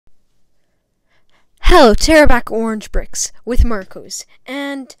Hello, Terraback Orange Bricks with Marcos,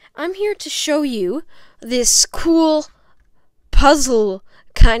 and I'm here to show you this cool puzzle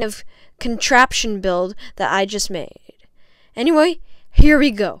kind of contraption build that I just made. Anyway, here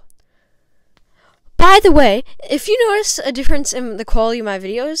we go. By the way, if you notice a difference in the quality of my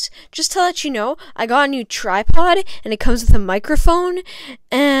videos, just to let you know, I got a new tripod and it comes with a microphone,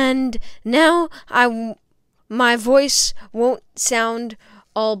 and now my voice won't sound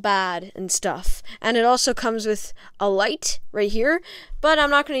all bad and stuff. And it also comes with a light right here, but I'm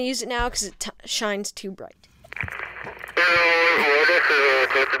not going to use it now because it shines too bright.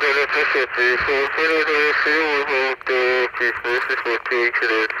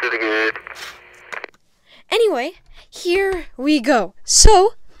 Anyway, here we go.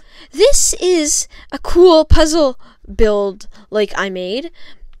 So, this is a cool puzzle build like I made.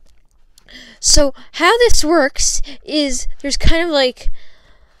 So, how this works is there's kind of like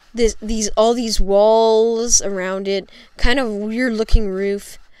all these walls around it, kind of weird looking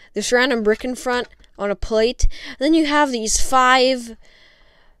roof, this random brick in front on a plate, and then you have these 5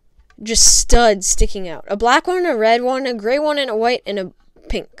 just studs sticking out. A black one, a red one, a gray one, and a white, and a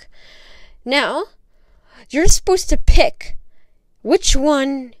pink. Now, you're supposed to pick which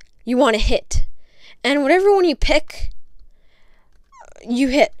one you want to hit. And whatever one you pick, you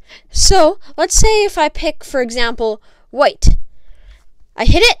hit. So, let's say if I pick, for example, white. I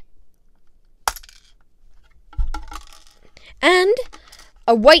hit it, and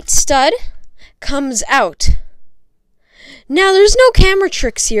a white stud comes out. Now, there's no camera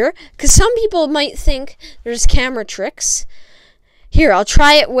tricks here, because some people might think there's camera tricks. Here, I'll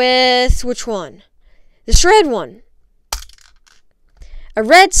try it with, which one? This red one. A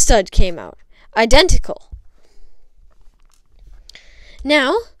red stud came out. Identical.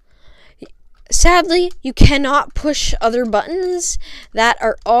 Now, sadly, you cannot push other buttons that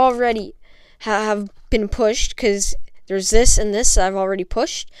are already have been pushed, because there's this and this I've already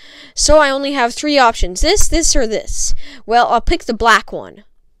pushed. So I only have 3 options. This, or this. Well, I'll pick the black one.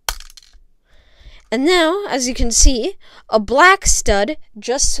 And now, as you can see, a black stud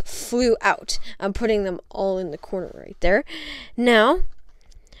just flew out. I'm putting them all in the corner right there. Now,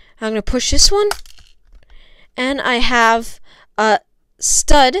 I'm going to push this one, and I have a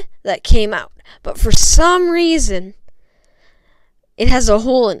stud that came out. But for some reason, it has a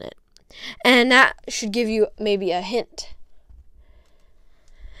hole in it. And that should give you maybe a hint.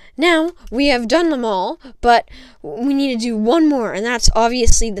 Now, we have done them all, but we need to do one more, and that's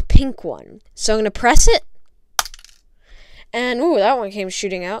obviously the pink one. So I'm going to press it, and ooh, that one came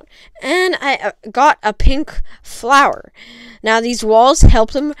shooting out, and I got a pink flower. Now, these walls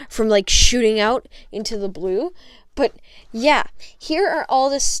help them from, like, shooting out into the blue, but yeah, here are all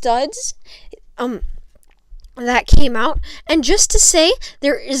the studs that came out, and just to say,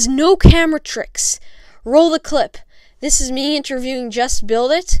 there is no camera tricks. Roll the clip. This is me interviewing Just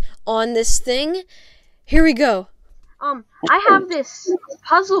Build It on this thing. Here we go. I have this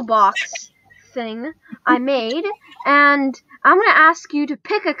puzzle box thing I made, and I'm gonna ask you to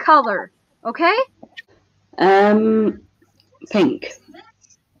pick a color, okay? Pink. Pink?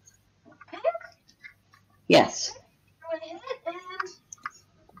 Yes. I'm gonna hit it, and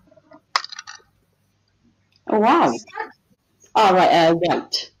Oh wow. Oh right,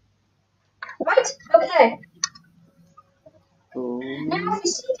 white. White? Okay. Oh. Now, if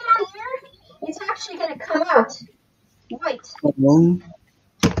you see down here, it's actually going to come out white.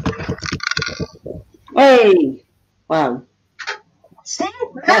 Hey! Wow. See?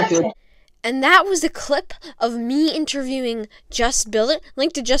 Magic. And that was a clip of me interviewing Just Build It.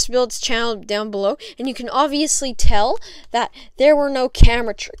 Link to Just Build's channel down below. And you can obviously tell that there were no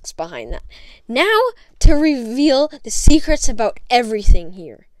camera tricks behind that. Now, to reveal the secrets about everything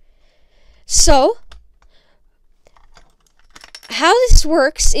here. So, how this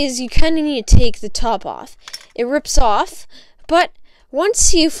works is you kind of need to take the top off. It rips off, but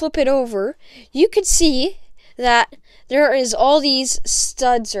once you flip it over, you could see that there is all these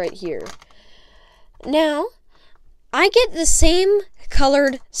studs right here. Now, I get the same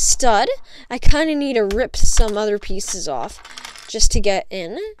colored stud. I kind of need to rip some other pieces off just to get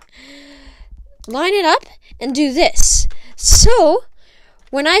in. Line it up and do this. So,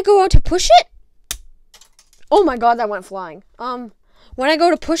 when I go out to push it, oh my god, that went flying. When I go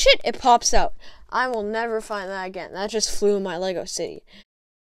to push it, it pops out. I will never find that again. That just flew in my Lego city.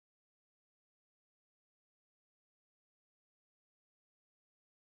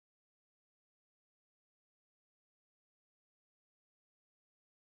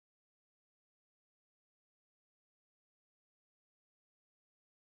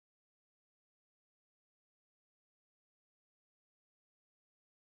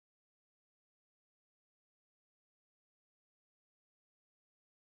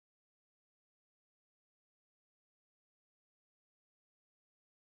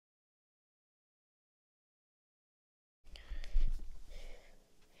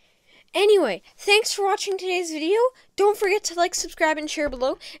 Anyway, thanks for watching today's video. Don't forget to like, subscribe, and share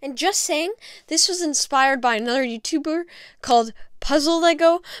below. And just saying, this was inspired by another YouTuber called Puzzle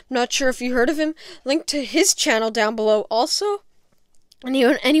Lego. I'm not sure if you heard of him. Link to his channel down below also.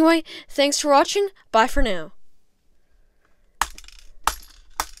 Anyway, thanks for watching. Bye for now.